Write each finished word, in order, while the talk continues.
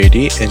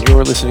JD, and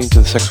you're listening to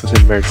the Sex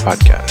Within Marriage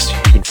podcast.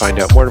 You can find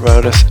out more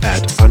about us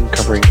at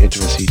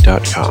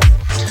uncoveringintimacy.com.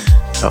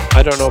 Now,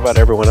 I don't know about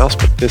everyone else,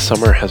 but this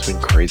summer has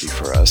been crazy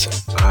for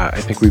us.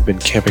 I think we've been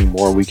camping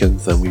more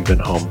weekends than we've been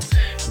home.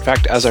 In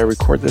fact, as I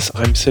record this,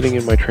 I'm sitting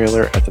in my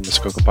trailer at the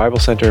Muskoka Bible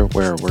Center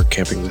where we're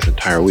camping this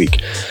entire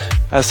week.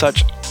 As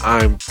such,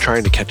 I'm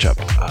trying to catch up.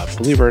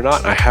 Believe it or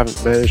not, I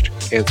haven't managed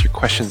to answer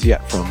questions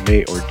yet from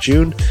May or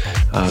June,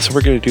 so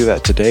we're going to do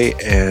that today,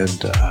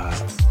 and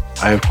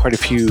I have quite a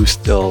few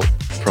still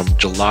from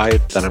July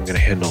that I'm going to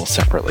handle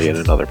separately in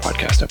another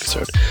podcast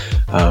episode.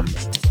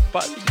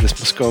 But this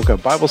Muskoka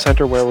Bible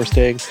Center where we're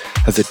staying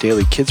has a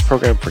daily kids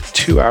program for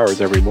 2 hours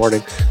every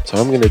morning, so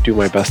I'm going to do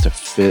my best to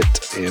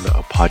fit in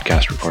a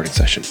podcast recording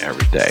session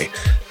every day.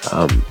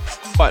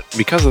 But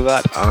because of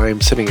that, I'm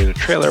sitting in a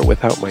trailer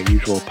without my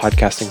usual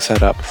podcasting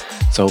setup,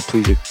 so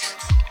please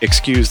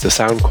excuse the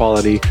sound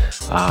quality.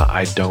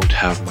 I don't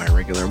have my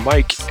regular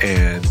mic,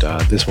 and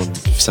this one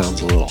sounds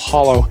a little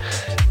hollow,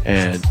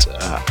 and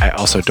I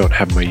also don't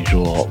have my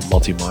usual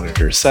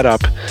multi-monitor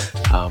setup,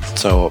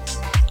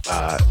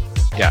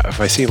 yeah,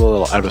 if I seem a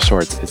little out of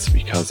sorts, it's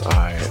because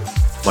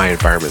my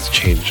environment's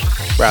changed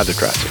rather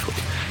drastically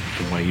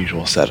from my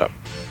usual setup.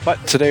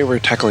 But today we're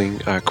tackling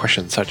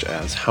questions such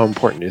as, how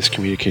important is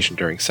communication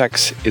during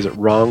sex? Is it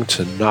wrong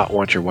to not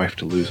want your wife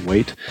to lose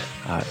weight?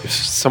 If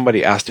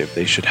somebody asked if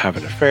they should have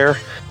an affair,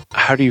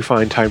 how do you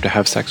find time to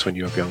have sex when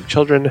you have young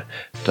children?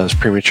 Does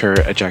premature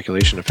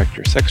ejaculation affect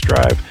your sex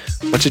drive?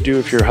 What to do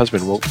if your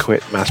husband won't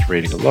quit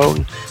masturbating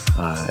alone?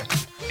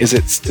 Is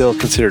it still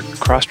considered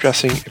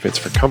cross-dressing if it's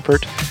for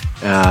comfort?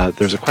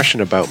 There's a question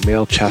about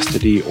male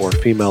chastity or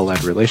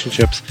female-led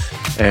relationships,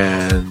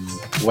 and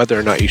whether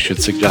or not you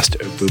should suggest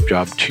a boob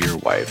job to your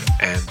wife.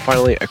 And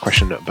finally, a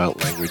question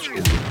about language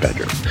in the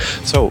bedroom.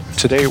 So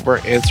today we're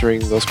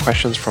answering those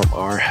questions from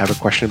our Have a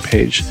Question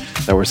page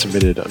that were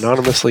submitted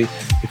anonymously.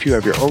 If you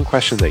have your own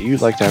question that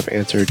you'd like to have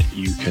answered,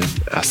 you can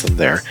ask them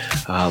there.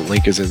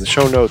 Link is in the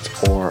show notes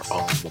or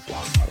on the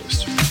blog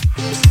post.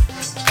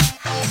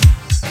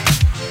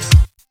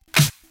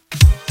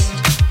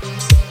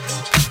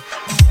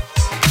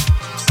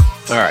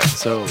 Alright,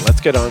 so let's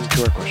get on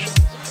to our questions.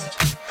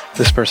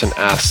 This person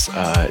asks,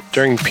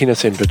 during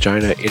penis and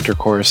vagina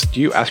intercourse,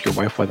 do you ask your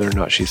wife whether or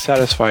not she's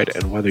satisfied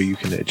and whether you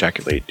can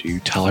ejaculate? Do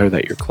you tell her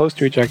that you're close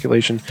to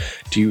ejaculation?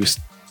 Do you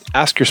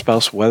ask your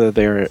spouse whether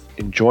they're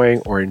enjoying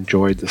or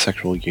enjoyed the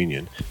sexual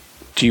union?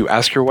 Do you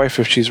ask your wife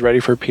if she's ready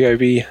for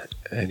PIV?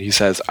 And he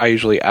says, I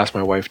usually ask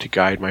my wife to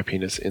guide my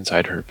penis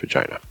inside her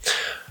vagina.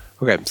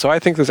 Okay, so I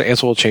think this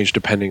answer will change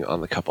depending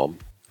on the couple.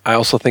 I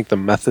also think the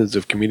methods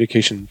of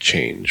communication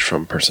change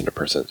from person to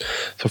person.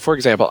 So for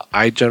example,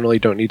 I generally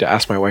don't need to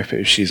ask my wife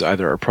if she's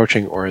either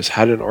approaching or has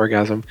had an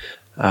orgasm.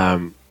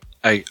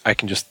 I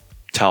can just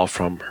tell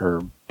from her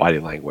body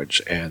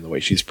language and the way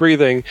she's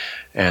breathing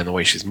and the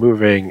way she's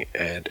moving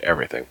and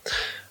everything.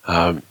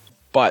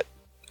 But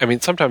I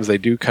mean, sometimes they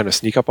do kind of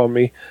sneak up on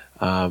me,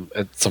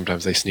 and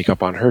sometimes they sneak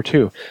up on her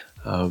too.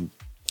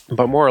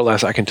 But more or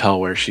less, I can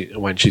tell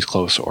when she's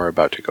close or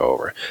about to go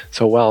over.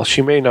 So while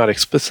she may not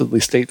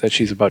explicitly state that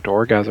she's about to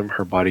orgasm,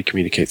 her body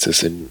communicates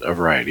this in a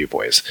variety of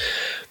ways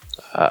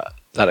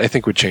that I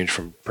think would change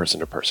from person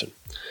to person.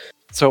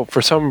 So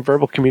for some,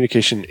 verbal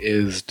communication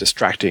is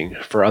distracting.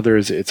 For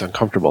others, it's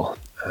uncomfortable.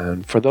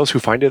 And for those who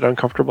find it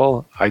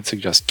uncomfortable, I'd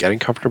suggest getting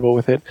comfortable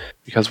with it,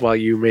 because while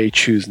you may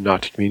choose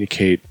not to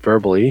communicate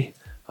verbally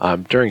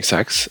during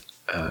sex,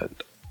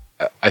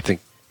 I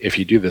think if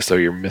you do this, though,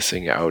 you're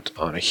missing out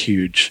on a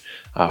huge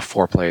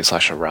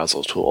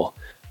foreplay/arousal tool.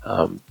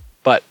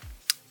 But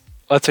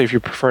let's say if you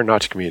prefer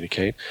not to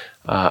communicate,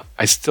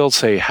 I still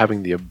say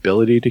having the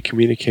ability to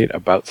communicate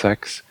about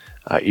sex,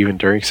 even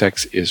during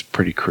sex, is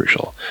pretty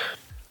crucial.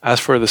 As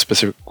for the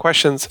specific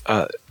questions,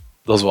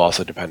 those will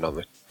also depend on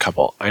the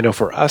couple. I know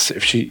for us,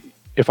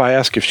 if I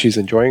ask if she's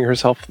enjoying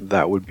herself,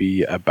 that would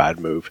be a bad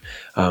move.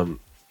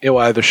 It will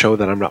either show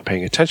that I'm not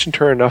paying attention to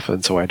her enough,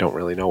 and so I don't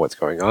really know what's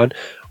going on,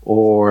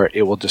 or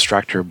it will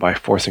distract her by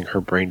forcing her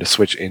brain to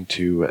switch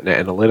into an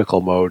analytical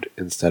mode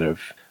instead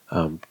of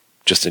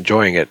just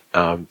enjoying it,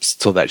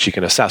 so that she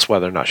can assess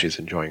whether or not she's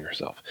enjoying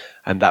herself.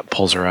 And that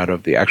pulls her out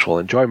of the actual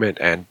enjoyment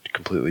and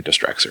completely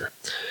distracts her.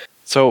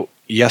 So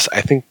yes,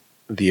 I think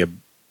the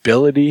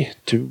ability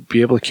to be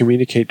able to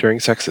communicate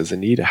during sex is a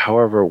need.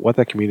 However, what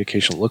that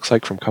communication looks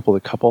like from couple to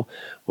couple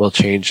will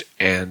change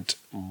and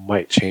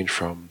might change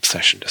from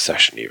session to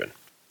session even.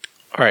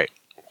 All right.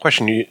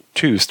 Question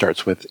 2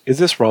 starts with, is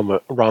this wrong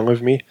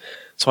of me?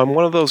 So I'm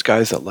one of those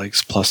guys that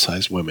likes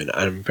plus-size women.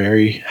 I'm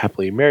very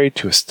happily married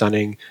to a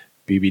stunning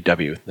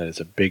BBW, that is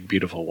a big,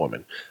 beautiful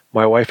woman.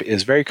 My wife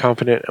is very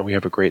confident and we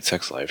have a great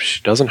sex life.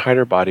 She doesn't hide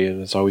her body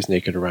and is always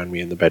naked around me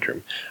in the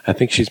bedroom. I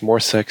think she's more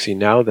sexy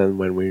now than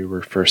when we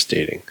were first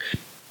dating.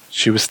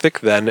 She was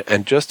thick then,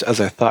 and just as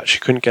I thought she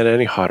couldn't get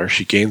any hotter,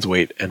 she gains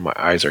weight and my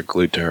eyes are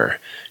glued to her.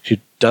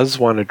 She does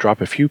want to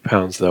drop a few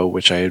pounds though,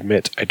 which I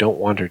admit I don't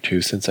want her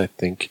to, since I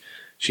think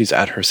she's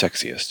at her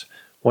sexiest.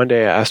 One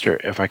day I asked her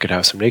if I could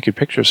have some naked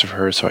pictures of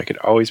her so I could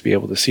always be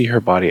able to see her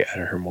body at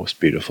her most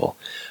beautiful.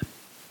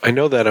 I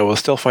know that I will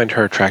still find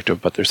her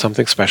attractive, but there's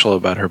something special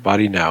about her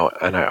body now,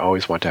 and I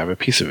always want to have a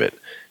piece of it.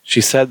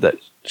 She said that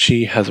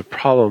she has a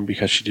problem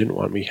because she didn't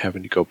want me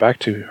having to go back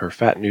to her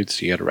fat nudes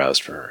to get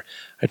aroused for her.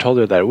 I told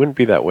her that it wouldn't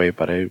be that way,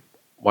 but I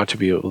want to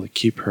be able to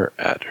keep her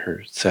at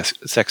her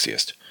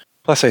sexiest.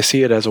 Plus, I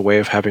see it as a way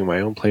of having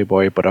my own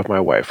Playboy, but of my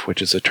wife,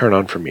 which is a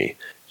turn-on for me.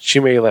 She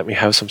may let me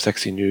have some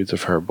sexy nudes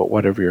of her, but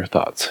whatever your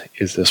thoughts,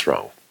 is this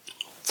wrong?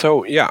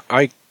 So, yeah,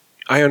 I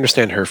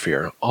understand her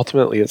fear.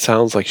 Ultimately, it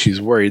sounds like she's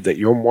worried that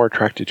you're more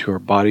attracted to her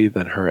body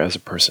than her as a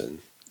person.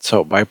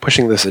 So, by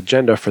pushing this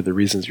agenda for the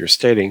reasons you're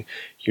stating,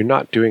 you're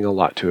not doing a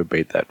lot to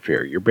abate that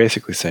fear. You're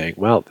basically saying,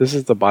 well, this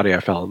is the body I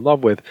fell in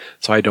love with,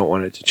 so I don't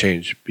want it to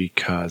change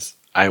because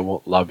I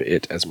won't love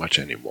it as much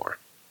anymore.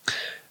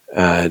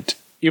 And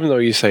even though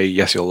you say,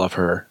 yes, you'll love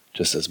her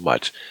just as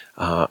much,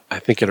 I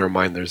think in her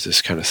mind there's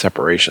this kind of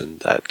separation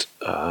that,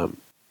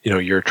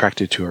 you're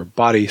attracted to her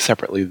body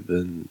separately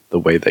than the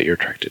way that you're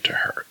attracted to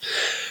her.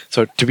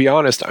 So to be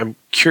honest, I'm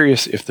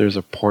curious if there's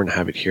a porn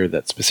habit here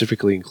that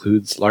specifically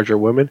includes larger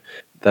women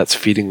that's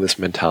feeding this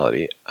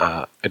mentality.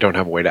 I don't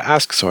have a way to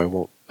ask, so I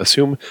won't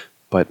assume,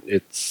 but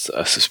it's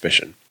a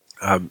suspicion.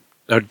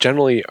 Now,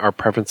 generally, our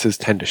preferences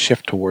tend to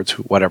shift towards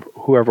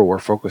whoever we're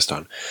focused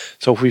on.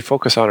 So if we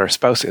focus on our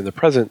spouse in the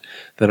present,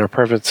 then our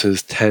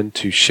preferences tend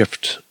to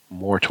shift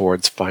more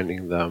towards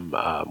finding them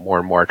more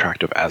and more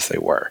attractive as they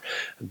were.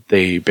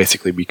 They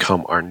basically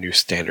become our new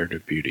standard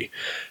of beauty.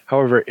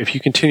 However, if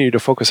you continue to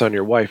focus on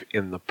your wife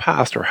in the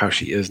past or how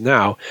she is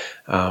now,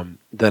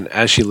 then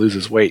as she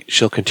loses weight,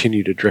 she'll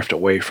continue to drift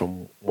away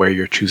from where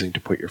you're choosing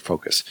to put your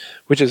focus,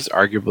 which is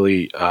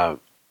arguably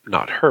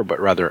not her,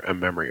 but rather a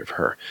memory of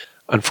her.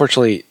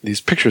 Unfortunately, these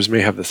pictures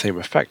may have the same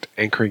effect,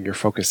 anchoring your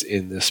focus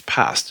in this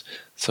past.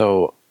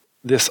 So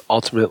this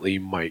ultimately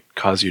might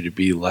cause you to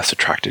be less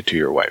attracted to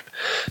your wife.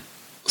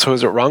 So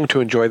is it wrong to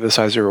enjoy the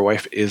size of your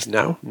wife is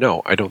now?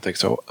 No, I don't think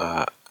so.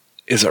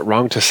 Is it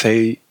wrong to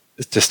stay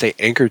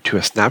anchored to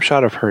a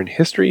snapshot of her in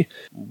history?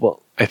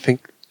 Well, I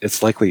think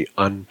it's likely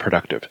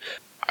unproductive.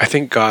 I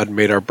think God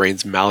made our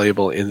brains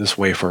malleable in this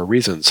way for a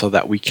reason, so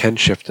that we can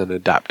shift and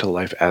adapt to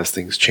life as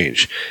things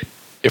change.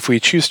 If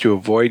we choose to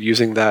avoid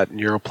using that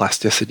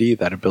neuroplasticity,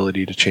 that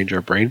ability to change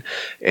our brain,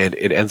 and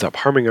it ends up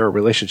harming our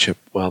relationship,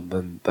 well,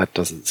 then that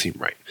doesn't seem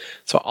right.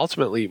 So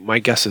ultimately, my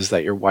guess is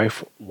that your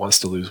wife wants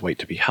to lose weight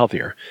to be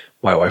healthier.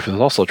 My wife is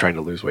also trying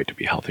to lose weight to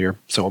be healthier,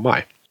 so am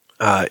I.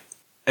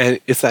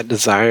 And it's that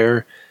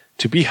desire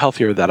to be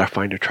healthier that I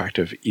find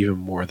attractive even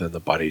more than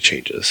the body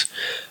changes.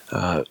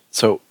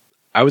 So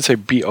I would say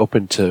be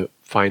open to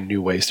find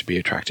new ways to be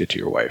attracted to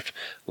your wife.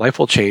 Life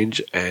will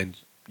change, and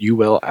you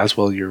will, as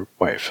will your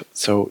wife.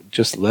 So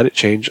just let it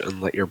change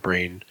and let your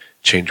brain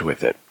change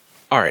with it.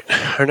 All right,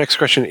 our next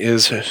question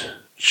is,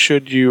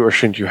 should you or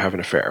shouldn't you have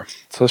an affair?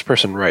 So this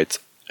person writes,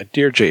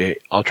 Dear J.A.,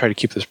 I'll try to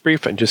keep this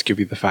brief and just give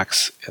you the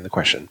facts and the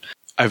question.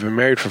 I've been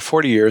married for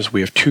 40 years. We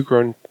have 2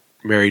 grown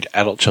married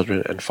adult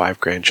children and 5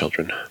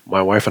 grandchildren.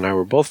 My wife and I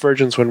were both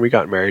virgins when we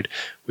got married.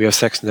 We have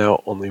sex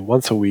now only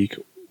once a week,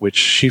 which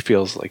she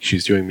feels like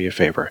she's doing me a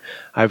favor.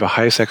 I have a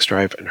high sex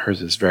drive and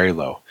hers is very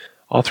low.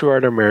 All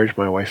throughout our marriage,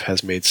 my wife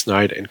has made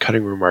snide and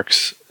cutting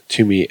remarks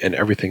to me, and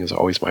everything is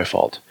always my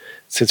fault.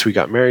 Since we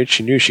got married,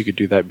 she knew she could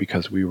do that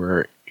because we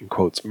were, in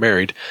quotes,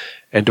 married,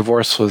 and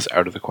divorce was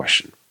out of the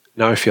question.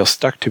 Now I feel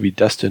stuck to be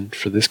destined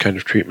for this kind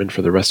of treatment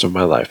for the rest of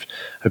my life.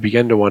 I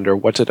began to wonder,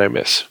 what did I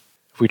miss?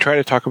 If we try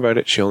to talk about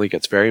it, she only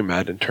gets very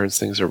mad and turns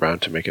things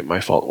around to make it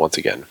my fault once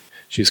again.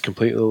 She's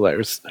completely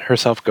let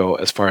herself go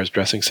as far as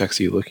dressing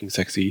sexy, looking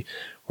sexy,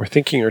 or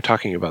thinking or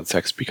talking about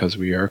sex because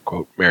we are,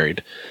 quote,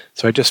 married.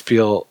 So I just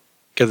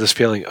get this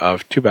feeling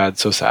of, too bad,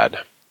 so sad.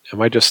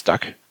 Am I just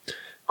stuck?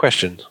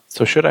 Question.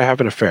 So should I have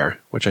an affair,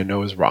 which I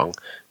know is wrong,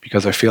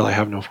 because I feel I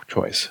have no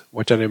choice?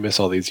 What did I miss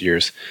all these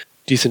years?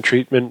 Decent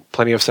treatment,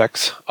 plenty of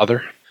sex,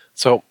 other?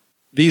 So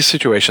these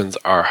situations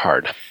are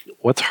hard.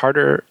 What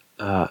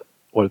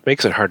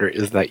makes it harder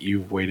is that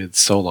you've waited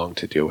so long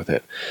to deal with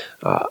it.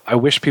 I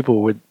wish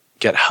people would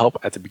get help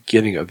at the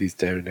beginning of these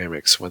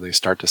dynamics when they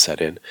start to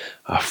set in.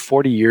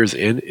 40 years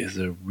in is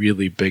a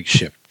really big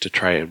ship to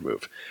try and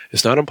move.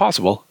 It's not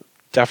impossible.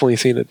 Definitely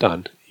seen it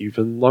done,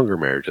 even longer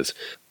marriages,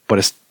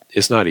 but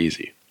it's not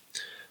easy.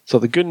 So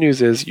the good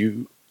news is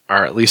you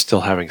are at least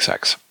still having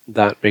sex.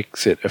 That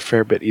makes it a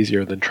fair bit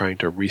easier than trying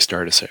to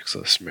restart a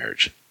sexless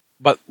marriage.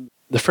 But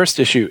the first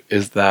issue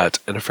is that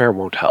an affair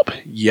won't help.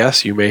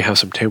 Yes, you may have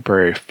some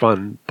temporary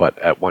fun, but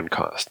at what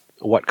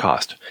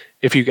cost?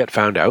 If you get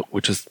found out,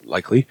 which is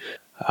likely,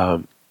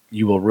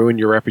 you will ruin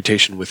your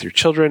reputation with your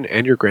children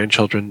and your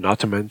grandchildren, not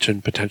to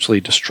mention potentially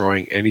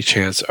destroying any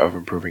chance of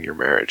improving your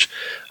marriage.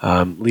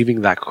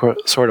 Leaving that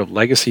sort of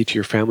legacy to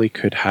your family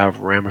could have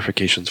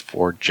ramifications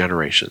for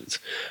generations.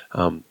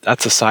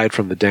 That's aside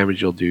from the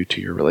damage you'll do to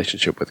your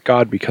relationship with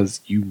God because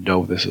you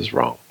know this is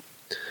wrong.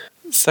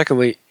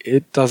 Secondly,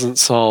 it doesn't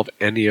solve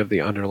any of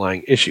the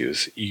underlying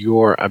issues.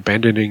 You're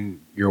abandoning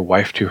your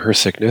wife to her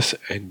sickness,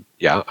 and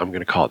yeah, I'm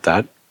going to call it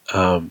that.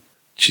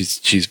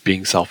 she's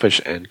being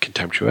selfish and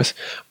contemptuous,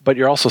 but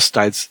you're also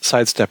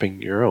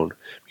sidestepping your own.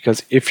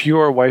 Because if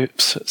your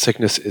wife's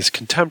sickness is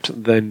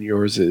contempt, then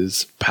yours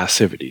is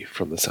passivity,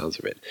 from the sounds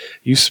of it.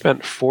 You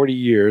spent 40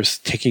 years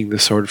taking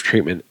this sort of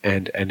treatment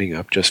and ending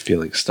up just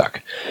feeling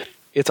stuck.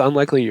 It's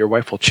unlikely your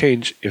wife will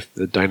change if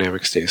the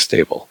dynamic stays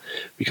stable,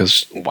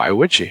 because why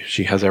would she?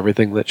 She has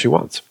everything that she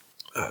wants.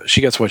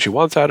 She gets what she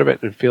wants out of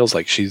it and feels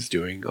like she's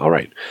doing all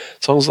right.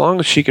 So as long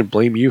as she can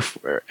blame you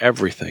for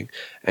everything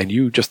and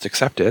you just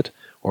accept it,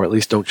 or at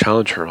least don't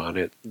challenge her on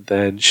it,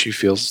 then she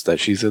feels that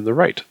she's in the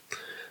right.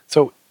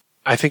 So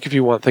I think if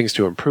you want things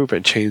to improve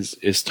and change,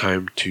 it's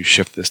time to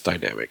shift this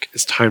dynamic.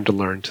 It's time to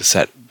learn to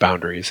set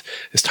boundaries.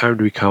 It's time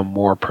to become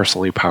more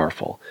personally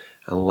powerful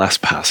and less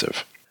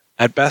passive.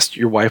 At best,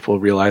 your wife will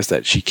realize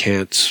that she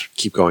can't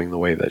keep going the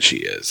way that she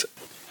is.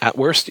 At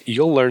worst,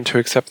 you'll learn to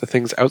accept the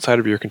things outside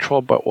of your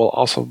control, but will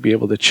also be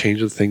able to change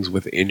the things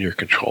within your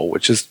control,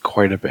 which is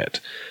quite a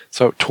bit.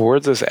 So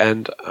towards this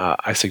end,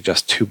 I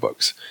suggest 2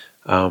 books.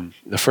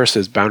 The first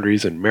is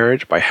Boundaries in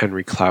Marriage by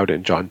Henry Cloud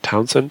and John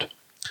Townsend.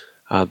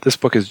 This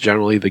book is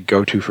generally the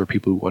go-to for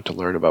people who want to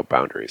learn about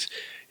boundaries.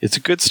 It's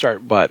a good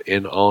start, but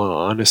in all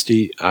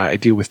honesty, I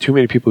deal with too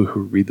many people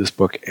who read this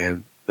book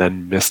and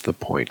then miss the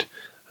point.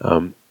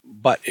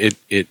 But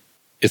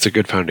it's a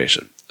good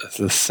foundation.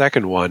 The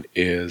second one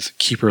is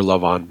Keep Your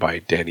Love On by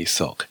Danny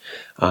Silk.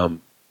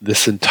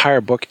 This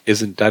entire book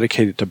isn't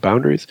dedicated to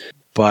boundaries,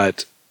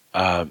 but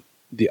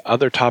the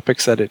other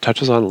topics that it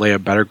touches on lay a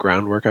better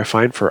groundwork, I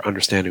find, for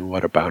understanding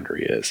what a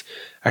boundary is.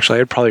 Actually,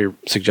 I'd probably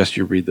suggest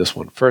you read this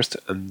one first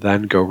and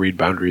then go read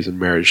Boundaries in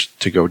Marriage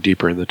to go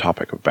deeper in the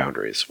topic of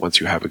boundaries once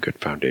you have a good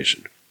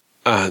foundation.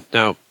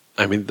 Now,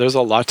 there's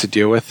a lot to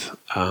deal with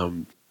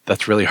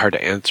that's really hard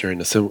to answer in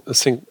a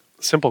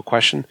simple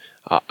question.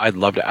 I'd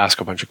love to ask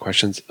a bunch of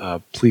questions.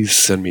 Please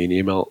send me an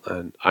email,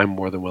 and I'm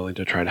more than willing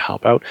to try to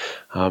help out.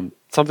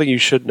 Something you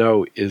should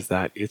know is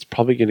that it's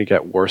probably going to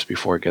get worse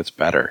before it gets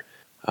better.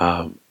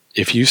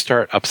 If you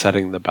start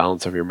upsetting the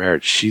balance of your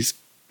marriage, she's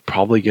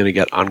probably going to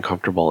get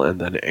uncomfortable and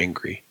then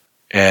angry.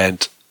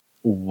 And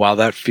while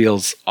that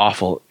feels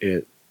awful,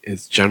 it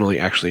is generally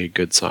actually a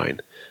good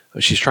sign.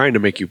 She's trying to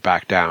make you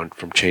back down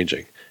from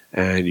changing,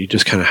 and you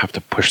just kind of have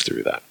to push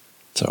through that.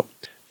 So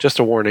just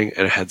a warning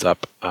and a heads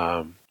up,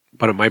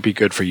 but it might be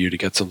good for you to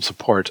get some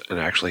support and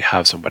actually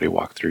have somebody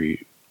walk through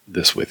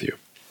this with you.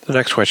 The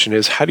next question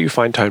is, how do you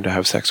find time to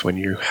have sex when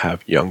you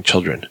have young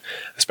children?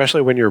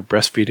 Especially when you're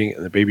breastfeeding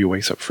and the baby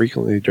wakes up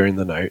frequently during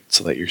the night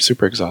so that you're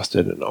super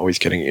exhausted and always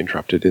getting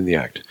interrupted in the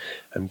act.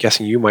 I'm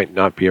guessing you might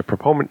not be a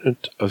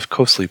proponent of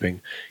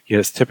co-sleeping, yet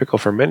it's typical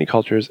for many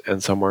cultures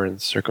and some are in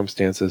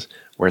circumstances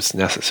where it's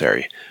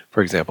necessary.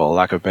 For example, a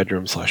lack of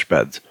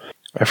bedroom/beds.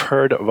 I've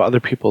heard of other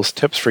people's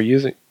tips for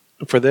using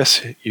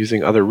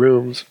other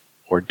rooms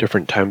or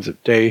different times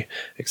of day,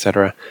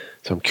 etc.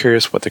 So I'm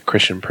curious what the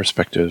Christian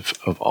perspective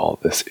of all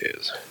this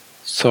is.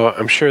 So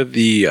I'm sure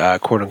the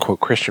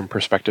quote-unquote Christian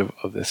perspective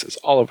of this is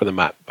all over the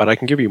map, but I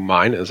can give you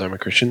mine as I'm a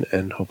Christian,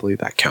 and hopefully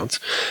that counts.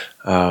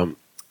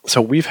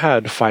 So we've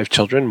had 5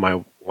 children.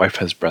 My wife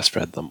has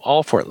breastfed them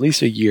all for at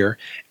least a year,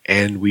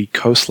 and we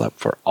co-slept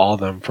for all of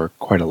them for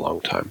quite a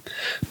long time.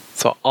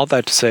 So all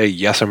that to say,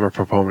 yes, I'm a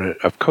proponent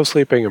of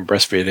co-sleeping and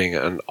breastfeeding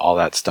and all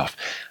that stuff.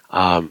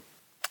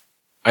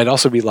 I'd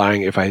also be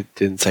lying if I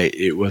didn't say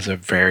it was a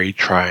very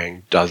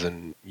trying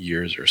dozen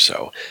years or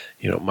so.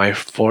 My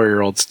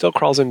 4-year-old still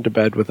crawls into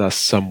bed with us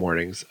some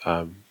mornings.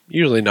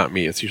 Usually not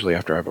me. It's usually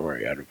after I'm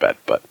already out of bed.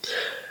 But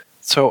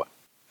so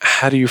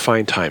how do you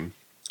find time?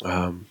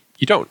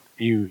 You don't.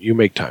 You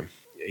make time.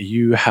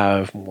 You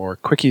have more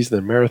quickies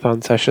than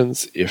marathon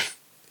sessions. If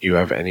you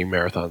have any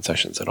marathon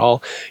sessions at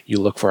all, you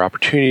look for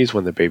opportunities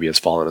when the baby has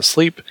fallen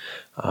asleep,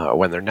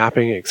 when they're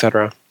napping,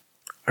 etc.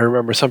 I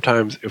remember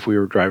sometimes if we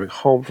were driving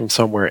home from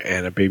somewhere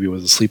and a baby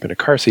was asleep in a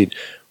car seat,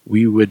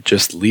 we would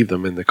just leave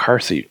them in the car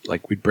seat.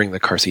 Like we'd bring the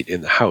car seat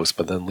in the house,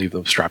 but then leave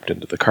them strapped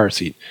into the car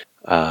seat.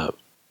 And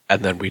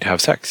then we'd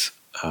have sex.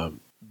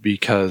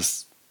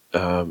 Because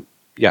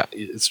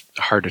it's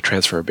hard to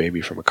transfer a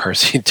baby from a car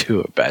seat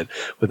to a bed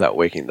without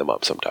waking them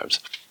up sometimes.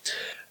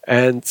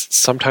 And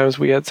sometimes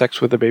we had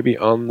sex with the baby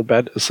on the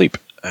bed asleep.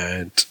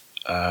 And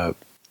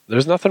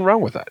there's nothing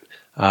wrong with that.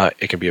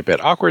 It can be a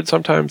bit awkward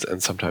sometimes,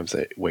 and sometimes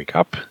they wake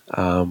up,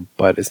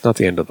 but it's not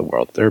the end of the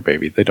world. They're a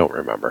baby. They don't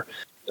remember.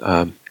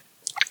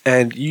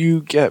 And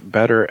you get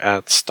better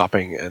at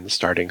stopping and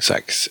starting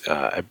sex,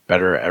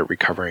 better at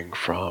recovering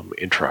from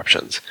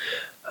interruptions.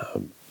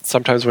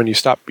 Sometimes when you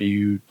stop,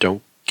 you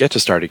don't get to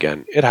start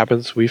again. It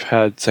happens. We've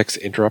had sex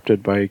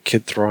interrupted by a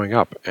kid throwing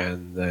up,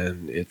 and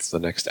then it's the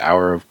next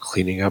hour of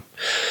cleaning up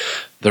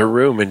their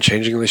room and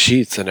changing the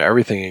sheets and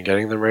everything and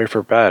getting them ready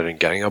for bed and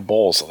getting a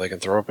bowl so they can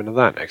throw up into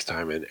that next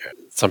time. And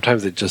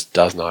sometimes it just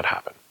does not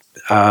happen.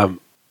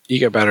 You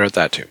get better at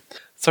that too.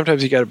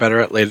 Sometimes you get better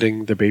at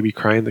letting the baby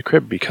cry in the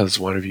crib because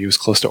one of you is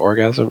close to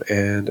orgasm,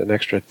 and an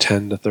extra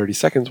 10 to 30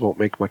 seconds won't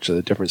make much of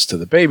a difference to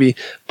the baby,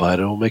 but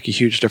it'll make a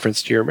huge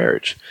difference to your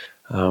marriage.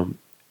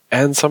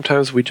 And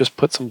sometimes we just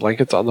put some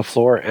blankets on the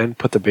floor and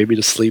put the baby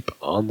to sleep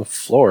on the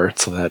floor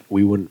so that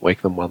we wouldn't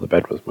wake them while the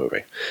bed was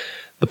moving.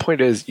 The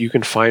point is, you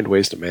can find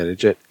ways to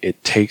manage it.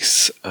 It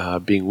takes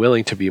being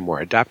willing to be more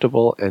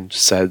adaptable and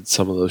shed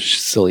some of those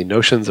silly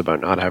notions about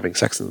not having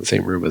sex in the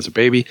same room as a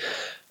baby.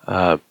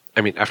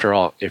 After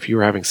all, if you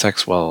were having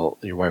sex while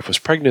your wife was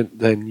pregnant,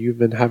 then you've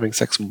been having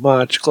sex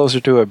much closer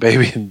to a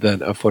baby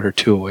than a foot or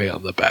two away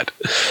on the bed.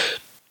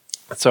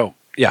 So,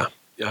 yeah,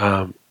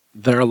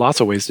 there are lots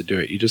of ways to do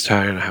it. You just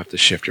kind of have to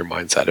shift your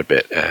mindset a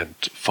bit and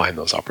find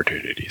those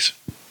opportunities.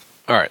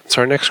 All right,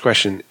 so our next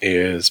question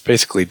is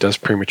basically, does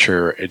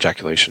premature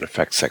ejaculation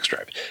affect sex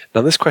drive?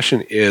 Now, this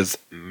question is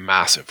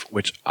massive,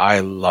 which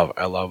I love.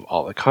 I love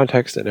all the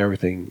context and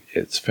everything.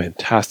 It's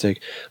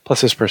fantastic.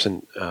 Plus, this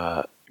person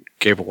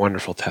gave a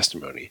wonderful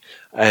testimony.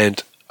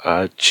 And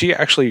she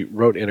actually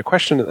wrote in a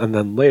question, and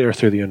then later,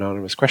 through the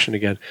anonymous question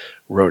again,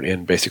 wrote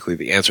in basically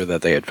the answer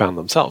that they had found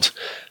themselves.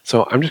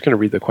 So I'm just going to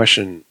read the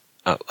question,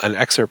 an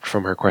excerpt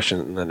from her question,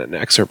 and then an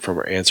excerpt from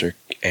her answer.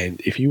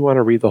 And if you want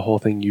to read the whole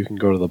thing, you can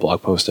go to the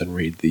blog post and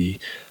read the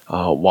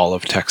wall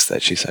of text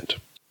that she sent.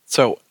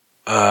 So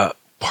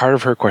part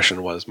of her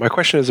question was, my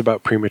question is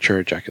about premature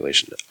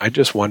ejaculation. I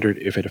just wondered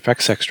if it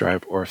affects sex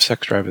drive or if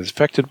sex drive is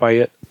affected by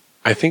it.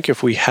 I think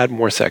if we had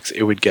more sex,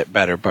 it would get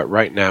better, but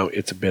right now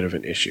it's a bit of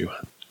an issue.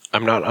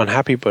 I'm not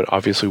unhappy, but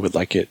obviously would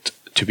like it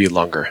to be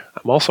longer.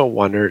 I'm also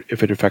wondered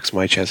if it affects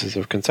my chances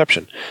of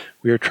conception.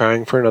 We are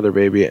trying for another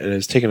baby, and it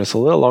has taken us a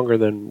little longer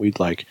than we'd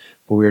like,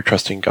 but we are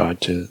trusting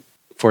God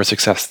for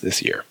success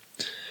this year.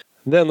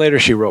 And then later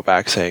she wrote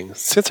back saying,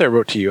 since I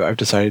wrote to you, I've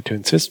decided to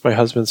insist my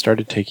husband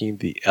started taking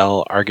the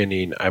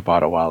L-arginine I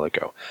bought a while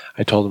ago.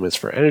 I told him it's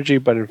for energy,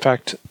 but in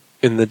fact,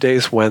 in the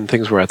days when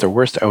things were at their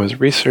worst, I was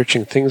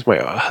researching things my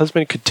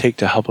husband could take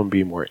to help him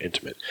be more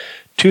intimate.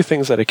 2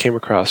 things that I came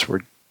across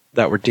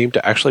that were deemed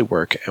to actually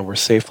work and were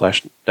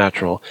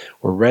safe/natural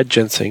were red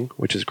ginseng,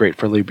 which is great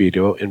for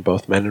libido in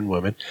both men and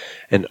women,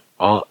 and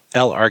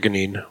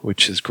L-arginine,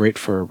 which is great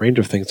for a range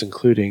of things,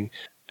 including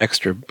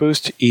extra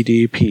boost,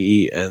 ED,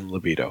 PE, and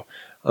libido.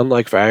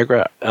 Unlike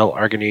Viagra,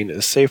 L-arginine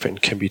is safe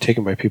and can be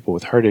taken by people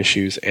with heart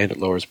issues, and it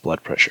lowers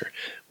blood pressure.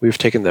 We've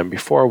taken them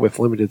before with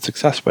limited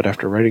success, but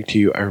after writing to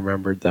you, I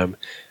remembered them,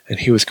 and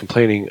he was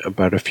complaining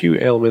about a few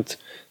ailments,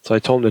 so I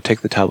told him to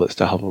take the tablets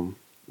to help him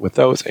with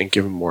those and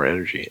give him more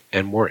energy.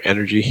 And more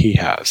energy he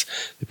has.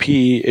 The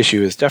PE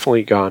issue is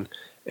definitely gone,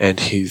 and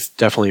he's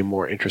definitely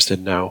more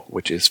interested now,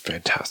 which is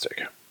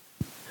fantastic.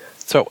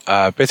 So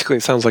basically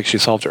it sounds like she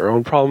solved her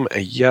own problem.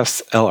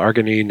 Yes,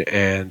 L-arginine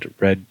and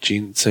red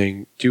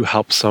ginseng do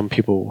help some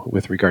people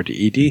with regard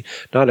to ED.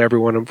 Not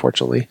everyone,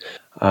 unfortunately,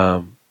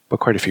 but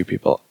quite a few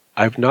people.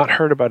 I've not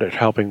heard about it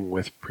helping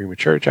with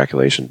premature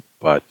ejaculation,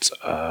 but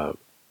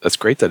that's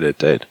great that it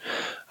did.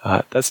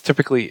 That's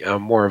typically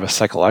more of a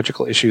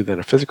psychological issue than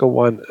a physical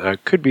one.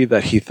 Could be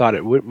that he thought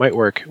it might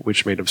work,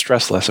 which made him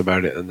stress less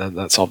about it, and then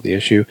that solved the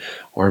issue.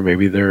 Or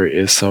maybe there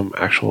is some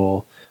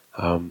actual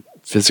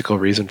physical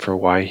reason for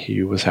why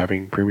he was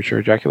having premature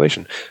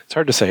ejaculation. It's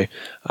hard to say.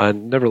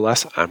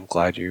 Nevertheless, I'm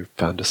glad you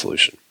found a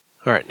solution.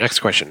 All right, next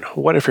question.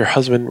 What if your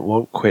husband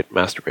won't quit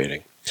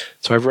masturbating?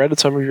 So I've read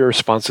some of your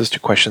responses to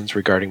questions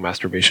regarding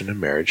masturbation and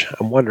marriage.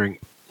 I'm wondering,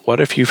 what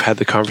if you've had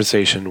the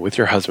conversation with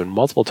your husband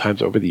multiple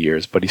times over the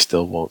years, but he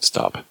still won't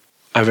stop?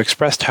 I've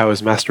expressed how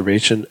his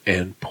masturbation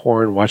and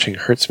porn watching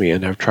hurts me,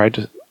 and I've tried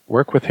to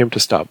work with him to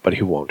stop, but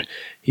he won't.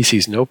 He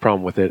sees no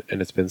problem with it,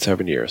 and it's been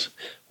 7 years.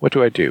 What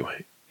do I do?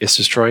 It's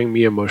destroying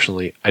me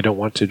emotionally. I don't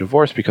want to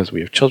divorce because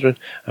we have children,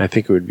 and I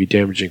think it would be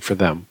damaging for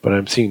them, but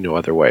I'm seeing no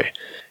other way.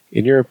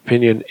 In your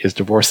opinion, is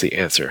divorce the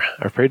answer?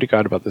 I've prayed to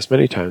God about this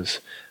many times,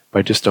 but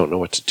I just don't know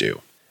what to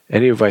do.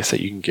 Any advice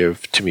that you can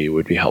give to me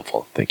would be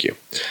helpful. Thank you.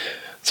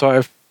 So I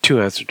have 2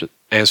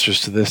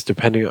 answers to this,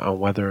 depending on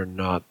whether or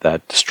not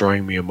that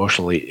destroying me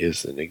emotionally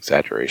is an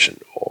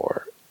exaggeration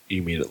or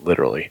you mean it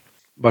literally.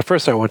 But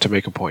first I want to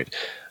make a point.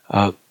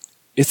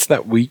 It's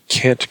that we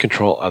can't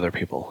control other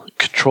people.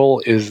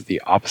 Control is the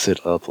opposite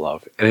of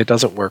love, and it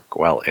doesn't work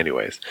well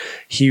anyways.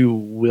 He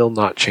will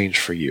not change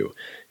for you.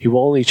 He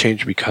will only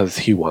change because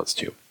he wants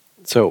to.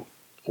 So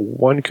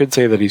one could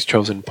say that he's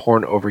chosen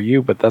porn over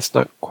you, but that's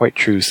not quite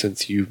true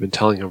since you've been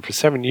telling him for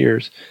 7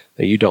 years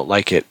that you don't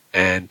like it,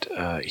 and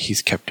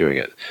he's kept doing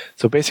it.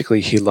 So basically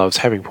he loves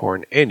having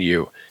porn and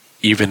you,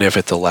 even if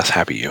it's a less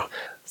happy you.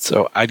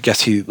 So I'd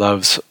guess he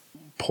loves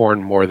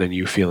porn more than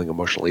you feeling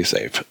emotionally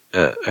safe.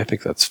 I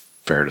think that's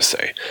fair to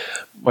say.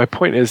 My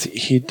point is,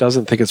 he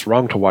doesn't think it's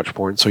wrong to watch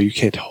porn, so you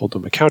can't hold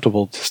him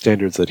accountable to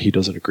standards that he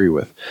doesn't agree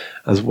with.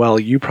 As well,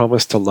 you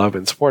promise to love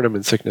and support him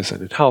in sickness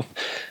and in health.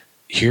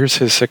 Here's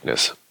his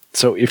sickness.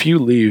 So if you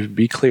leave,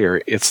 be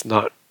clear, it's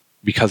not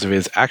because of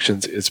his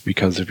actions, it's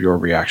because of your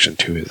reaction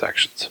to his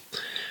actions.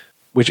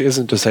 Which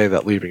isn't to say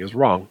that leaving is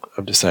wrong.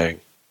 I'm just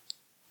saying,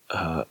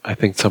 I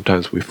think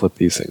sometimes we flip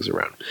these things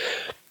around.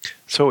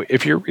 So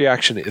if your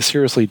reaction is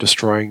seriously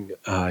destroying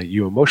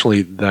you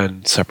emotionally,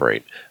 then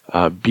separate.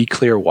 Be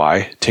clear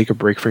why. Take a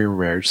break from your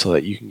marriage so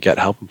that you can get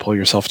help and pull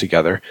yourself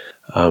together.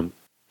 And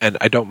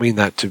I don't mean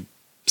that to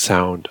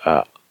sound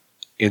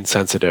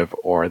insensitive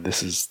or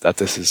this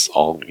is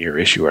all your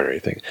issue or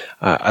anything.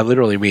 I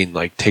literally mean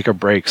like take a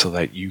break so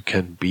that you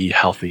can be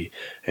healthy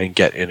and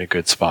get in a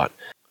good spot.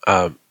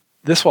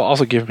 This will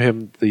also give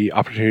him the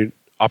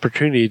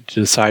opportunity to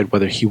decide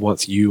whether he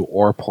wants you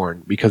or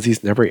porn, because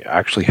he's never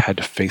actually had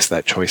to face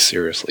that choice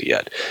seriously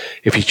yet.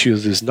 If he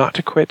chooses not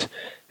to quit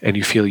and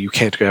you feel you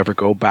can't ever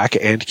go back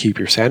and keep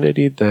your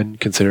sanity, then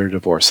consider a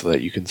divorce so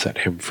that you can set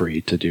him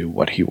free to do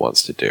what he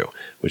wants to do,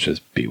 which is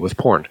be with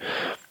porn.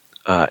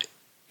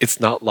 It's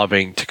not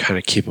loving to kind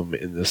of keep him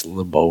in this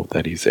limbo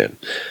that he's in,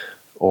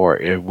 or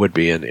it would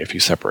be in if you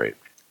separate.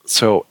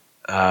 So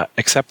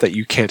accept that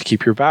you can't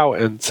keep your vow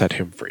and set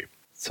him free.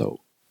 So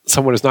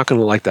someone is not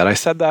going to like that I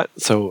said that,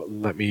 so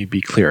let me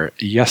be clear.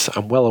 Yes,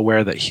 I'm well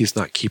aware that he's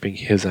not keeping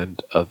his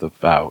end of the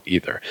vow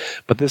either.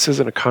 But this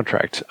isn't a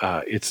contract.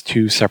 It's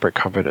two separate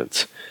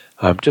covenants.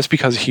 Just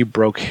because he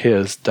broke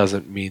his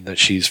doesn't mean that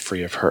she's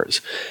free of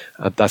hers.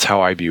 That's how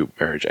I view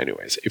marriage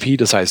anyways. If he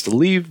decides to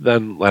leave,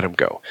 then let him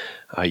go.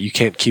 You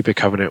can't keep a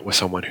covenant with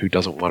someone who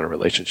doesn't want a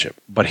relationship.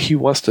 But if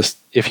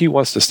he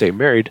wants to stay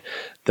married,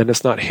 then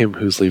it's not him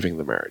who's leaving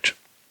the marriage.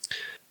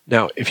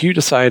 Now, if you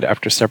decide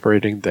after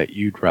separating that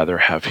you'd rather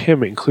have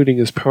him, including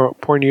his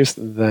porn use,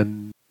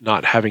 than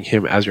not having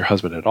him as your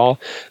husband at all,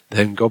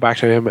 then go back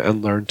to him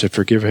and learn to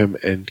forgive him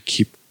and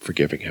keep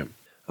forgiving him.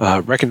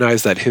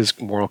 Recognize that his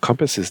moral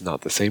compass is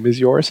not the same as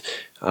yours.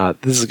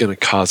 This is going to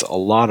cause a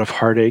lot of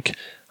heartache,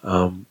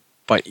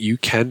 but you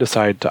can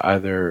decide to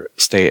either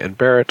stay and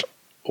bear it,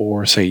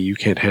 or say you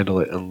can't handle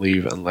it and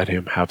leave and let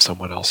him have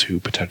someone else who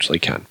potentially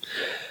can.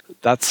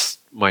 That's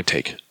my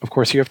take. Of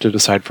course, you have to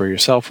decide for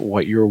yourself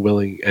what you're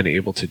willing and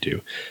able to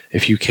do.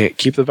 If you can't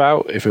keep the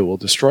vow, if it will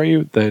destroy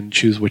you, then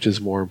choose which is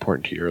more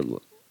important to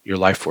your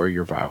life or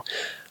your vow.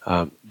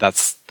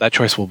 That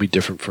choice will be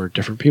different for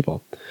different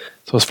people.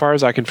 So as far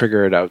as I can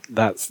figure it out,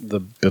 that's the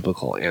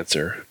biblical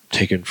answer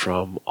taken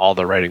from all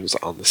the writings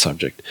on the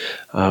subject.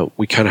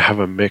 We kind of have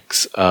a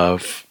mix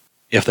of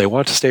if they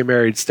want to stay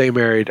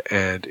married,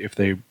 and if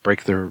they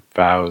break their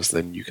vows,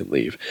 then you can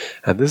leave.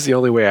 And this is the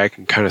only way I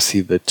can kind of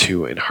see the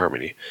two in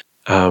harmony.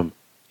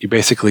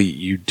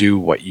 You do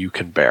what you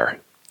can bear.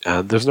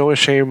 There's no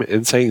shame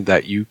in saying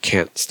that you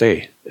can't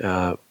stay.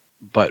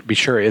 But be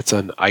sure it's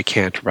an I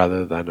can't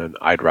rather than an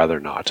I'd rather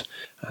not.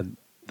 And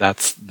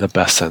that's the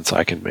best sense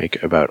I can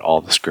make about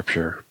all the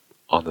scripture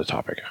on the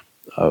topic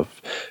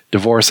of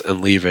divorce and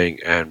leaving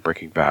and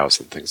breaking vows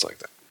and things like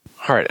that.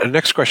 All right, and the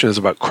next question is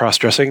about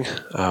cross-dressing,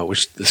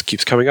 which this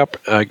keeps coming up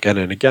again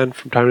and again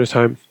from time to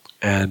time.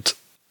 And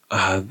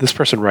this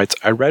person writes,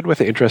 I read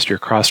with interest your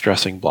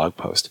cross-dressing blog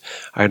post.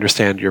 I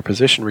understand your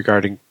position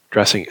regarding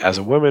dressing as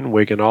a woman,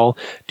 wig and all.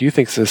 Do you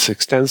think this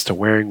extends to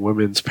wearing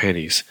women's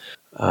panties?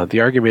 The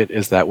argument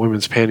is that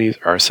women's panties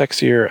are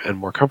sexier and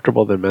more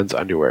comfortable than men's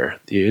underwear.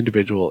 The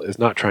individual is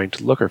not trying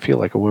to look or feel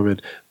like a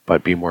woman,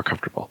 but be more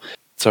comfortable.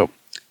 So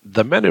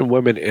the men and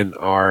women in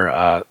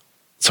our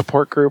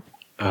support group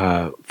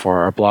for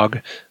our blog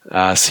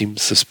seem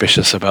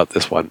suspicious about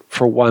this one.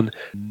 For one,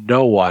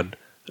 no one,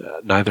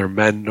 neither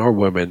men nor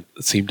women,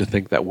 seemed to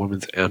think that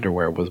women's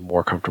underwear was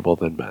more comfortable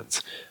than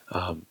men's.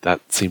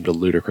 That seemed a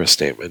ludicrous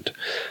statement.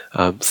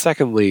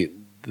 Secondly,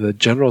 the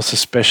general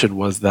suspicion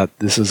was that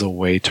this is a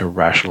way to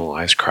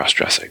rationalize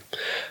cross-dressing.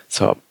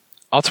 So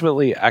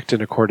ultimately, act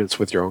in accordance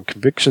with your own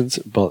convictions,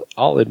 but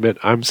I'll admit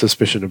I'm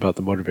suspicious about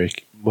the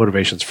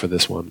motivations for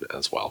this one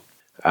as well.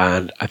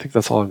 And I think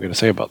that's all I'm going to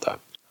say about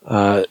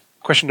that.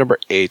 Question number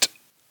 8.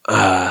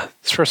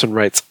 This person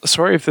writes,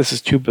 sorry if this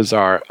is too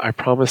bizarre. I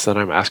promise that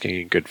I'm asking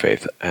in good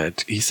faith. And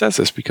he says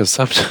this because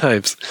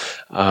sometimes,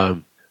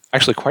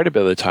 actually quite a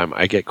bit of the time,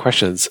 I get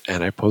questions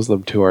and I pose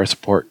them to our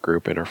support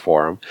group in our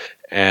forum.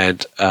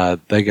 And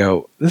they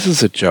go, this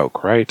is a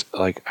joke, right?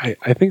 Like,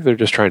 I think they're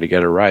just trying to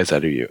get a rise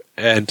out of you.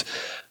 And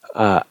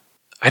I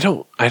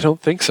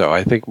don't think so.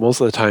 I think most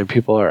of the time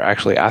people are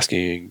actually asking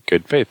in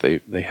good faith.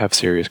 They have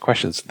serious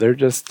questions. They're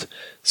just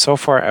so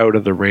far out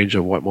of the range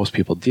of what most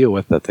people deal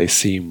with that they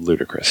seem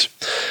ludicrous.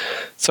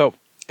 So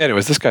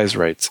anyways, this guy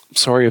writes,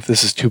 sorry if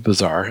this is too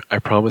bizarre. I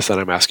promise that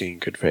I'm asking in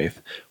good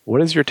faith.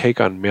 What is your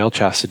take on male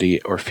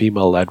chastity or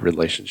female-led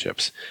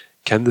relationships?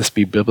 Can this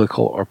be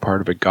biblical or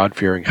part of a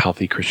God-fearing,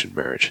 healthy Christian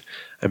marriage?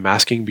 I'm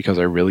asking because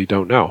I really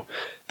don't know.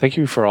 Thank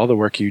you for all the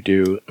work you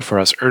do for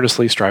us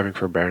earnestly striving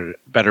for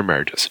better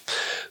marriages.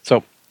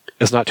 So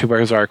it's not too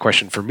bizarre a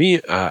question for me.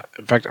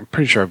 In fact, I'm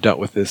pretty sure I've dealt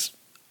with this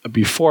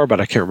before,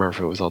 but I can't remember if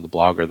it was on the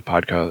blog or the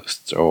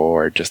podcast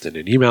or just in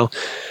an email.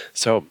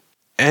 So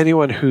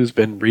anyone who's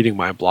been reading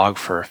my blog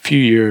for a few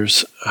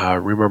years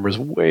remembers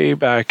way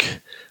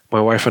back, my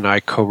wife and I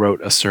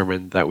co-wrote a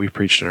sermon that we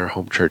preached in our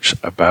home church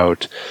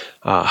about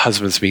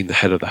husbands being the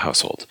head of the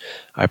household.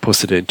 I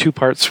posted it in 2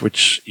 parts,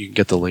 which you can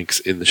get the links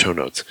in the show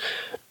notes.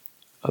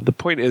 The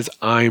point is,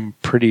 I'm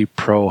pretty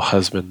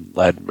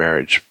pro-husband-led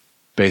marriage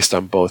based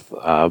on both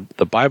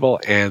the Bible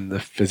and the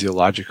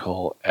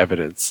physiological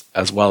evidence,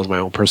 as well as my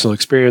own personal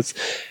experience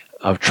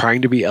of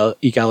trying to be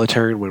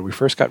egalitarian when we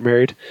first got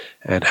married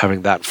and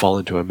having that fall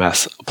into a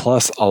mess,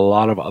 plus a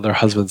lot of other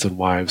husbands and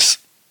wives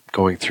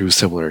going through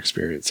similar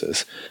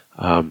experiences.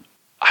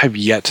 I've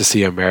yet to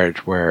see a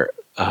marriage where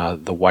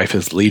the wife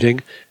is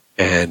leading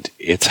and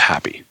it's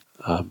happy.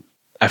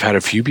 I've had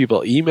a few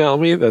people email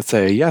me that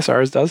say, yes,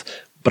 ours does,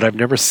 but I've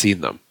never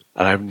seen them,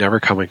 and I've never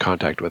come in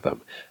contact with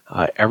them.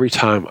 Every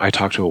time I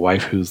talk to a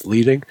wife who's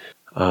leading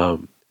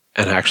and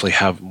actually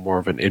have more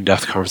of an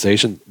in-depth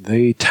conversation,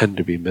 they tend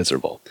to be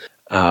miserable.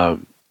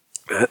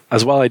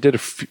 As well, I did a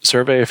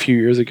survey a few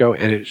years ago,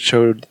 and it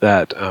showed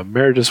that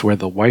marriages where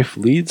the wife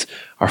leads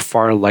are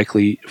far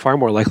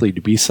more likely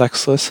to be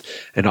sexless,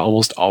 and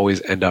almost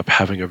always end up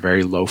having a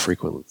very low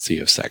frequency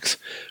of sex.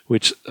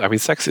 Which, I mean,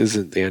 sex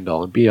isn't the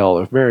end-all and be-all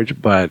of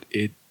marriage, but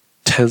it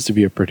tends to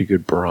be a pretty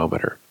good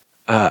barometer.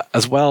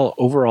 As well,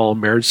 overall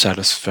marriage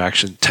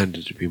satisfaction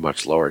tended to be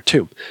much lower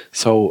too.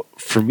 So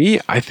for me,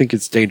 I think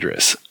it's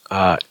dangerous.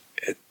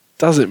 It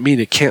doesn't mean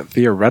it can't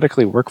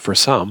theoretically work for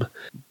some,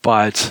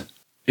 but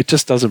it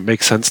just doesn't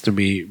make sense to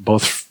me,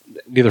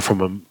 neither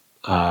from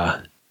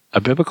a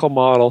biblical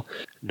model,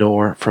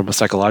 nor from a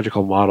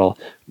psychological model,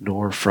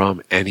 nor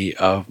from any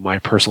of my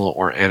personal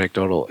or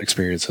anecdotal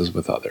experiences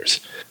with others.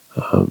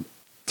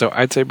 So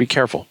I'd say be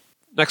careful.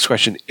 Next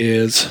question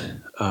is,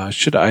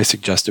 should I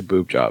suggest a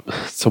boob job?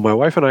 So my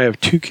wife and I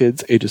have 2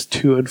 kids, ages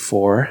 2 and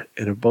 4,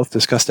 and have both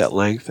discussed at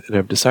length and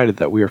have decided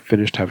that we are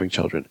finished having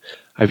children.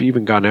 I've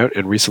even gone out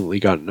and recently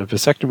gotten a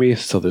vasectomy,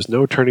 so there's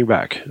no turning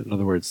back. In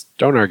other words,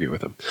 don't argue with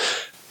them.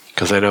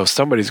 Because I know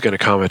somebody's going to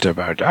comment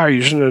about,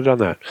 you shouldn't have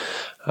done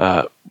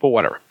that. But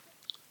whatever.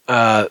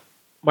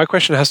 My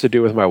question has to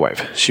do with my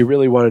wife. She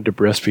really wanted to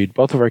breastfeed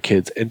both of our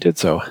kids and did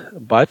so.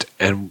 But,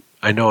 and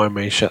I know I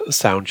may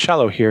sound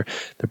shallow here,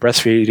 the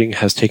breastfeeding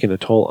has taken a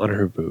toll on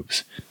her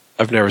boobs.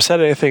 I've never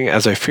said anything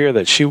as I fear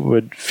that she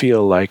would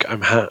feel like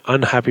I'm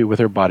unhappy with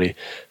her body,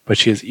 but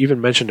she has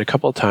even mentioned a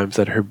couple of times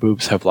that her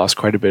boobs have lost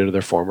quite a bit of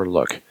their former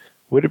look.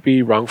 Would it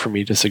be wrong for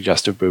me to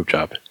suggest a boob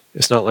job?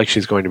 It's not like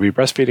she's going to be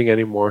breastfeeding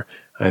anymore.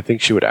 I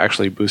think she would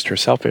actually boost her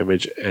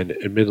self-image, and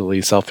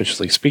admittedly,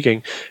 selfishly speaking,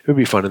 it would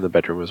be fun in the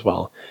bedroom as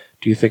well.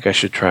 Do you think I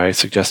should try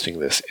suggesting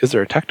this? Is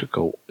there a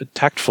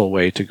tactful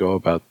way to go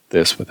about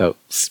this without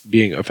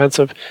being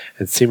offensive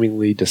and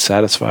seemingly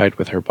dissatisfied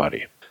with her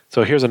body?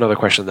 So here's another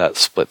question that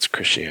splits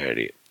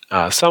Christianity.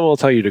 Some will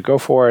tell you to go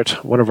for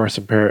it. One of our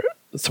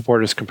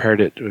supporters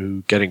compared it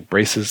to getting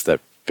braces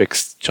that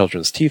fix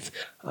children's teeth.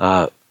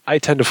 I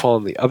tend to fall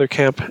in the other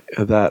camp,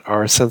 that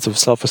our sense of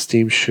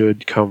self-esteem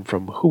should come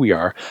from who we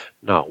are,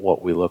 not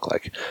what we look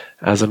like.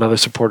 As another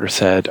supporter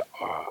said,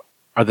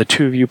 are the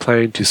two of you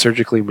planning to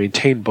surgically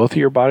maintain both of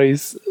your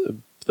bodies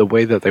the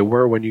way that they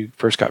were when you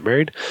first got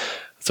married?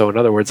 So in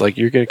other words, like,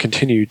 you're going to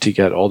continue to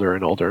get older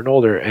and older and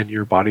older, and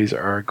your bodies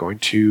are going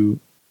to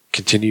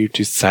continue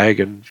to sag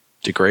and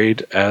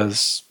degrade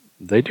as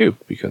they do,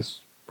 because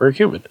we're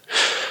human.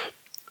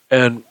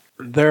 And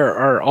there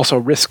are also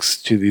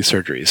risks to these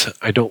surgeries.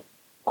 I don't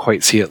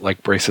quite see it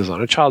like braces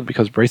on a child,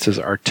 because braces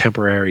are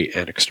temporary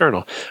and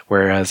external,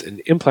 whereas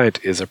an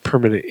implant is a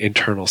permanent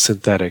internal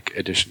synthetic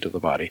addition to the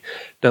body.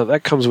 Now,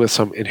 that comes with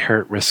some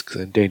inherent risks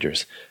and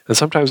dangers, and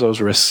sometimes those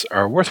risks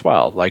are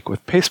worthwhile, like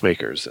with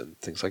pacemakers and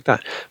things like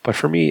that. But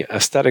for me,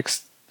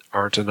 aesthetics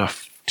aren't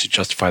enough to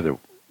justify the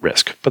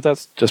risk, but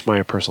that's just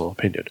my personal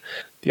opinion.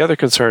 The other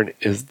concern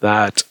is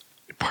that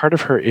part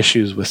of her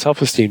issues with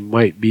self-esteem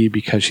might be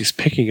because she's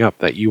picking up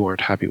that you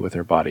aren't happy with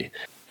her body.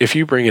 If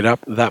you bring it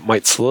up, that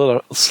might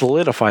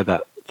solidify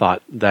that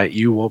thought that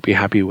you won't be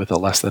happy with a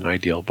less than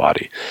ideal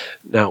body.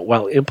 Now,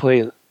 while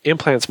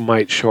implants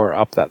might shore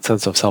up that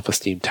sense of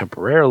self-esteem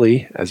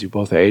temporarily as you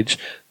both age,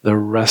 the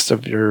rest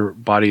of your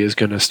body is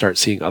going to start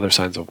seeing other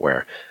signs of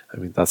wear. I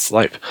mean, that's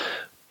life.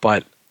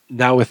 But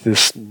now with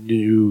this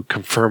new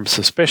confirmed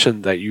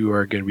suspicion that you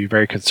are going to be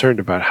very concerned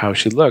about how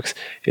she looks,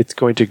 it's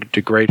going to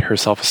degrade her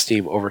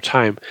self-esteem over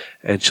time,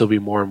 and she'll be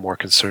more and more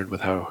concerned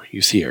with how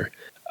you see her.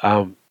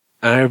 And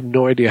I have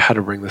no idea how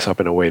to bring this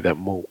up in a way that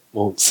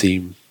won't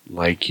seem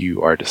like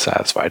you are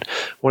dissatisfied.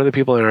 One of the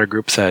people in our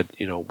group said,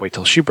 wait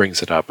till she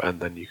brings it up, and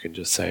then you can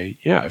just say,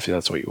 yeah, if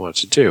that's what you want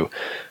to do.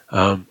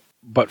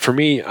 But for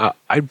me,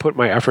 I'd put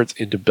my efforts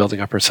into building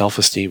up her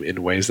self-esteem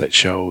in ways that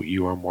show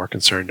you are more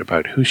concerned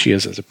about who she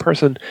is as a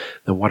person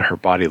than what her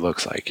body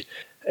looks like.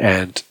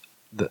 And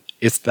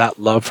it's that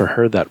love for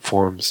her that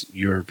forms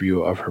your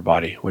view of her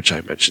body, which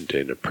I mentioned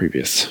in a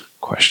previous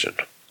question.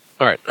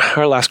 All right,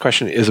 our last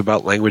question is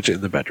about language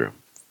in the bedroom.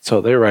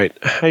 So they write,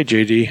 "Hi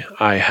JD,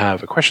 I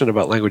have a question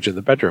about language in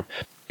the bedroom.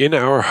 In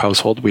our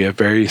household, we have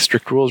very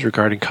strict rules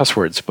regarding cuss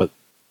words,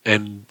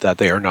 and that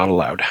they are not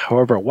allowed.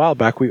 However, a while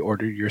back we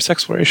ordered your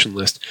sexploration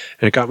list,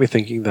 and it got me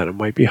thinking that it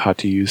might be hot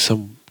to use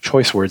some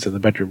choice words in the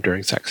bedroom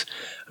during sex.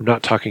 I'm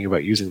not talking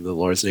about using the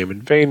Lord's name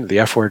in vain, the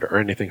F word, or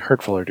anything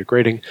hurtful or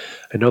degrading.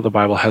 I know the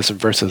Bible has some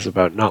verses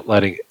about not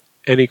letting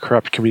any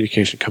corrupt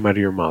communication come out of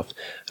your mouth,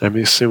 and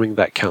I'm assuming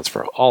that counts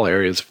for all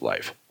areas of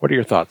life. What are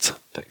your thoughts?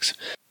 Thanks."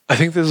 I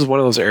think this is one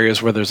of those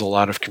areas where there's a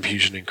lot of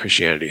confusion in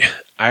Christianity.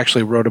 I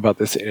actually wrote about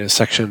this in a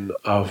section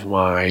of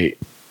my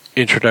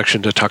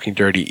Introduction to Talking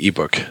Dirty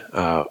ebook,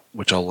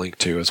 which I'll link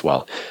to as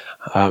well.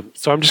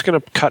 So I'm just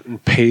going to cut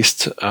and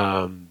paste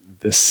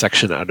this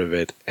section out of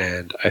it,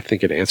 and I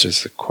think it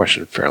answers the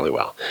question fairly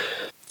well.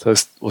 So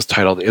this was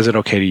titled, "Is it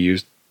okay to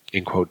use,"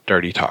 in quote,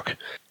 "dirty talk?"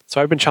 So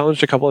I've been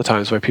challenged a couple of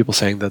times by people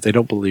saying that they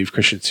don't believe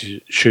Christians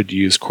should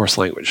use coarse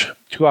language.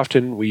 Too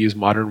often we use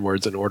modern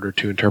words in order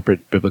to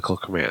interpret biblical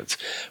commands.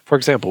 For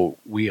example,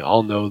 we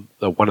all know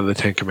that one of the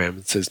 10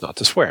 Commandments is not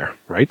to swear,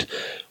 right?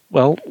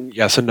 Well,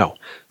 yes and no.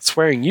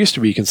 Swearing used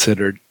to be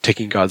considered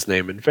taking God's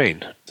name in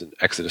vain, in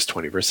Exodus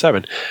 20, verse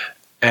 7.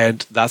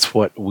 And that's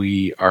what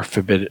we are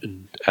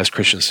forbidden as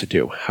Christians to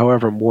do.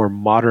 However, more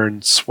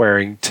modern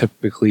swearing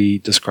typically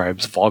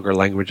describes vulgar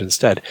language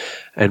instead,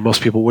 and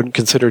most people wouldn't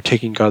consider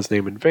taking God's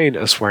name in vain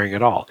as swearing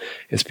at all.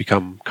 It's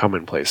become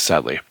commonplace,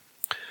 sadly.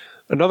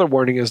 Another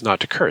warning is not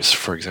to curse,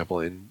 for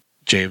example, in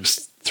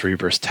James 3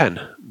 verse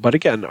 10. But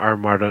again, our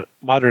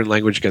modern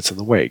language gets in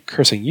the way.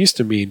 Cursing used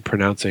to mean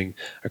pronouncing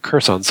a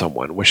curse on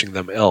someone, wishing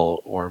them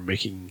ill, or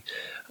making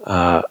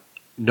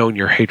known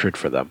your hatred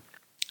for them.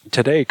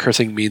 Today,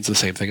 cursing means the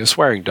same thing as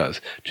swearing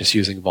does, just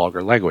using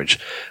vulgar language.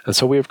 And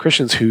so we have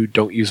Christians who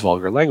don't use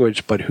vulgar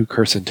language, but who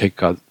curse and take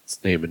God's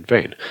name in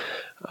vain.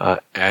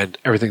 And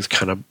everything's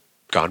kind of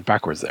gone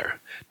backwards there.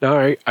 Now,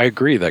 I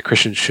agree that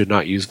Christians should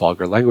not use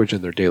vulgar language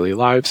in their daily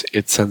lives.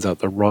 It sends out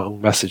the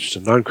wrong message to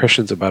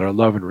non-Christians about our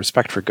love and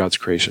respect for God's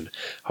creation.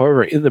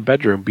 However, in the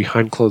bedroom,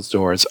 behind closed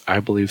doors, I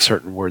believe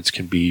certain words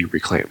can be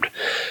reclaimed.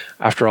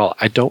 After all,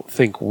 I don't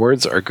think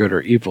words are good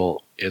or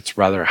evil. It's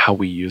rather how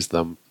we use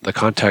them, the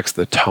context,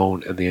 the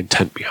tone, and the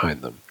intent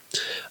behind them.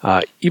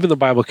 Even the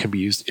Bible can be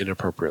used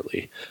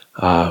inappropriately.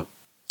 And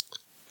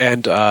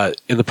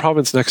in the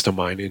province next to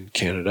mine in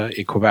Canada,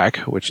 in Quebec,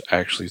 which I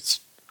actually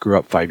grew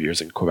up 5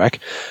 years in Quebec,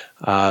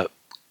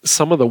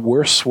 some of the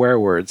worst swear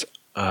words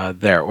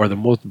there, or the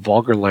most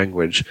vulgar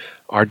language,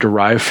 are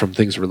derived from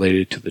things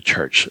related to the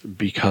church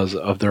because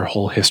of their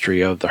whole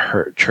history of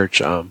the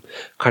church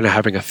kind of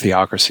having a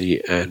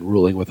theocracy and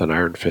ruling with an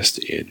iron fist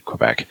in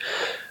Quebec.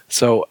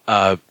 So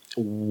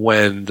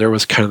when there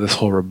was kind of this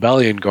whole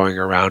rebellion going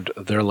around,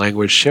 their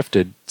language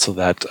shifted so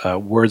that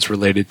words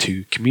related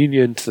to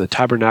communion, to the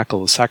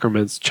tabernacle, the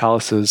sacraments,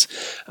 chalices,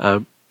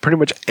 pretty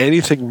much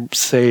anything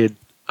said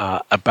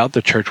about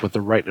the church with the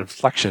right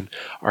inflection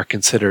are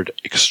considered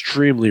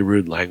extremely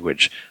rude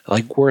language,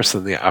 like worse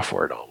than the F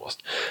word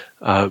almost.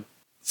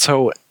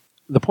 So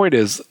the point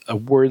is,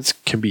 words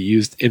can be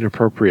used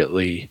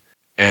inappropriately,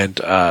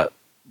 and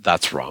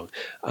that's wrong.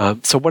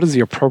 So what is the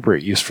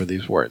appropriate use for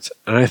these words?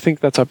 And I think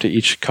that's up to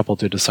each couple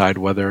to decide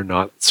whether or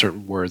not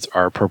certain words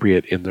are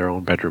appropriate in their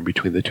own bedroom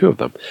between the two of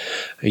them.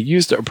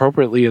 Used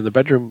appropriately in the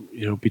bedroom,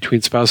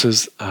 between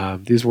spouses,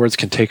 these words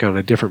can take on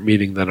a different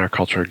meaning than our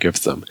culture gives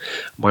them.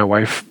 My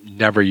wife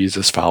never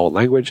uses foul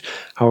language.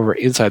 However,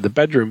 inside the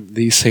bedroom,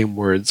 these same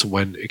words,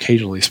 when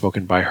occasionally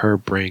spoken by her,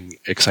 bring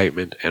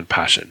excitement and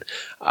passion.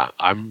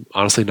 I'm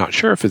honestly not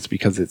sure if it's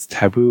because it's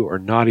taboo or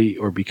naughty,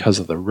 or because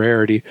of the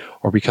rarity,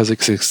 or because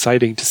it's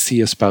exciting to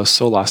see a spouse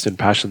so lost in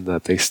passion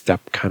that they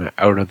step kind of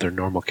out of their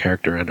normal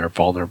character and are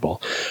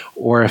vulnerable,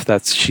 or if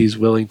that's she's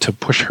willing to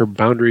push her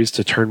boundaries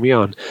to turn me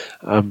on.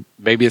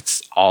 Maybe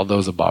it's all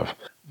those above.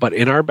 But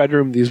in our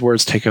bedroom, these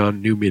words take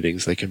on new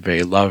meanings. They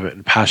convey love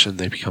and passion.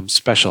 They become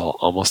special,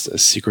 almost a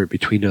secret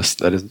between us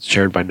that isn't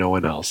shared by no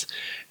one else.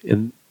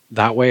 In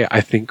that way,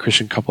 I think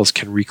Christian couples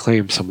can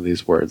reclaim some of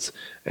these words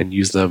and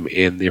use them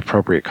in the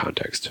appropriate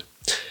context.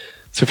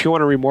 So if you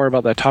want to read more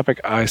about that topic,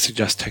 I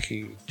suggest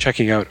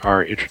checking out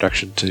our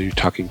Introduction to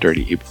Talking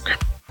Dirty ebook.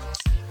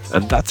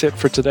 And that's it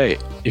for today.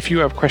 If you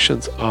have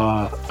questions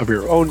of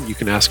your own, you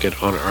can ask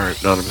it on our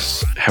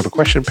anonymous Have a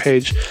Question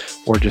page,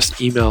 or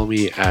just email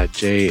me at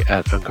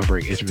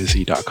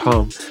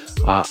j@uncoveringintimacy.com.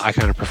 I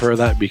kind of prefer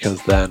that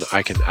because then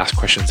I can ask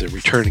questions in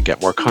return and get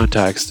more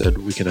context, and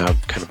we can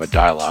have kind of a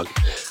dialogue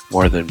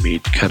more than me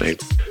kind of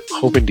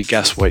hoping to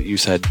guess what you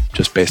said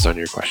just based on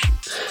your question.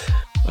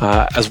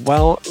 As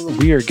well,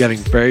 we are getting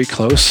very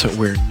close.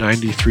 We're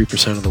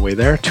 93% of the way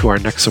there to our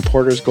next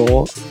supporters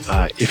goal.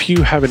 If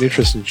you have an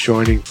interest in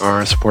joining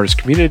our supporters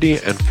community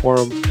and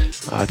forum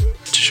to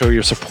show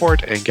your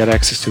support and get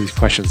access to these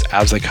questions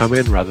as they come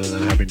in, rather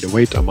than having to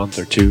wait a month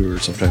or two or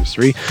sometimes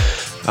 3,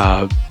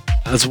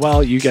 as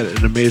well, you get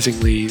an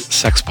amazingly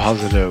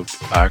sex-positive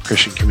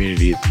Christian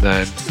community.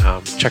 Then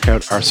check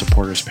out our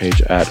supporters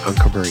page at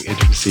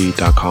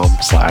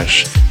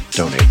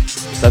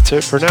uncoveringintimacy.com/donate. That's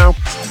it for now.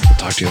 We'll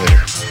talk to you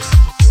later.